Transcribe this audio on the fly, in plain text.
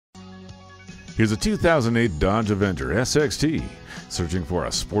Here's a 2008 Dodge Avenger SXT. Searching for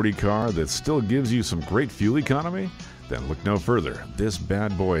a sporty car that still gives you some great fuel economy? Then look no further. This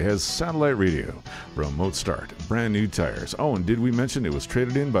bad boy has satellite radio, remote start, brand new tires. Oh, and did we mention it was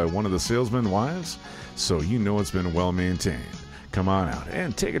traded in by one of the salesman's wives? So you know it's been well maintained. Come on out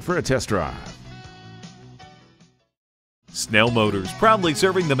and take it for a test drive. Snell Motors, proudly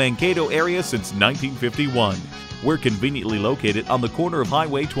serving the Mankato area since 1951. We're conveniently located on the corner of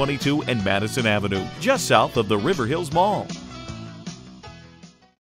Highway 22 and Madison Avenue, just south of the River Hills Mall.